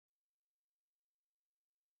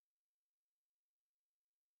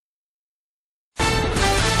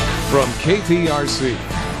From KPRC,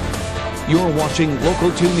 you're watching Local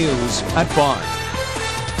 2 News at 5.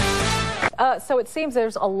 So it seems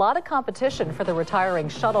there's a lot of competition for the retiring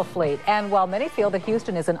shuttle fleet. And while many feel that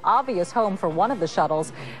Houston is an obvious home for one of the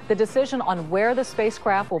shuttles, the decision on where the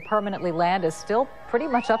spacecraft will permanently land is still pretty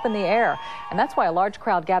much up in the air. And that's why a large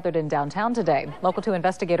crowd gathered in downtown today. Local 2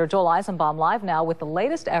 investigator Joel Eisenbaum live now with the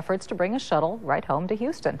latest efforts to bring a shuttle right home to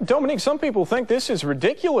Houston. Dominique, some people think this is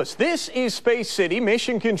ridiculous. This is Space City.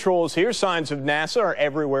 Mission controls here. Signs of NASA are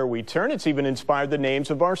everywhere we turn. It's even inspired the names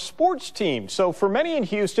of our sports teams. So for many in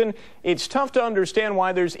Houston, it's tough to understand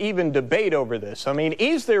why there's even debate over this. I mean,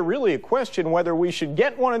 is there really a question whether we should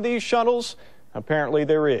get one of these shuttles? Apparently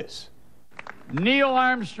there is. Neil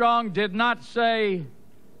Armstrong did not say,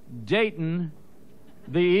 Dayton,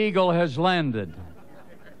 the Eagle has landed.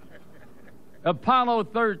 Apollo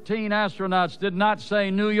 13 astronauts did not say,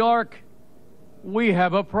 New York, we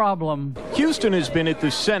have a problem. Houston has been at the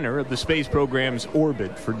center of the space program's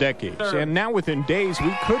orbit for decades. And now within days,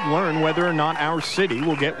 we could learn whether or not our city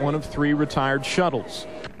will get one of 3 retired shuttles.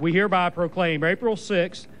 We hereby proclaim April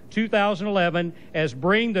 6, 2011 as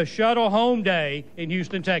Bring the Shuttle Home Day in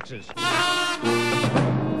Houston, Texas.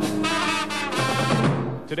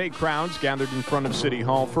 Today, crowds gathered in front of City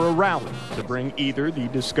Hall for a rally to bring either the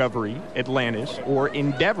Discovery, Atlantis, or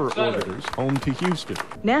Endeavour orbiters home to Houston.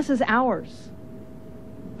 NASA's ours.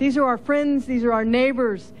 These are our friends. These are our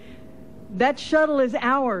neighbors. That shuttle is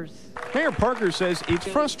ours. Mayor Parker says it's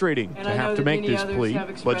frustrating to have to make this plea,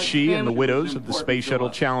 but she and the widows of the Space Shuttle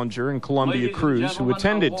Challenger and Columbia crews who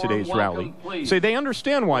attended today's rally say they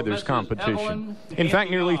understand why there's competition. In fact,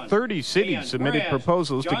 nearly 30 cities submitted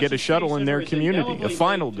proposals to get a shuttle in their community. A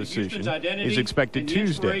final decision is expected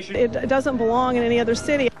Tuesday. It doesn't belong in any other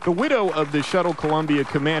city. The widow of the Shuttle Columbia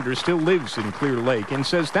commander still lives in Clear Lake and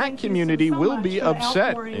says that community will be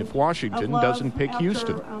upset if Washington doesn't pick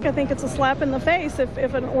Houston. I think it's a slap in the face if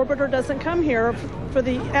an orbiter doesn't come here for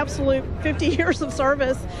the absolute 50 years of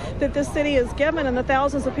service that this city has given and the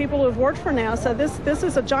thousands of people who have worked for NASA. This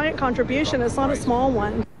is a giant contribution. It's not a small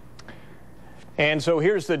one. And so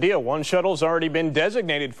here's the deal. One shuttle's already been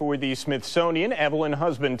designated for the Smithsonian. Evelyn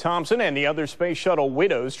Husband-Thompson and the other Space Shuttle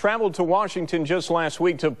widows traveled to Washington just last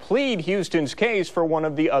week to plead Houston's case for one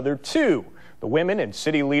of the other 2. The women and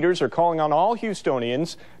city leaders are calling on all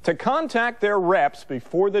Houstonians to contact their reps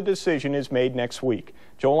before the decision is made next week.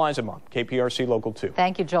 Joel Eisenbaum, KPRC Local 2.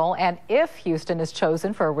 Thank you, Joel. And if Houston is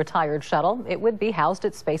chosen for a retired shuttle, it would be housed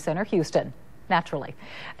at Space Center Houston. Naturally.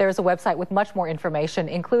 There's a website with much more information,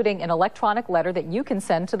 including an electronic letter that you can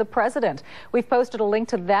send to the president. We've posted a link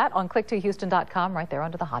to that on click2houston.com right there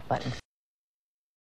under the hot button.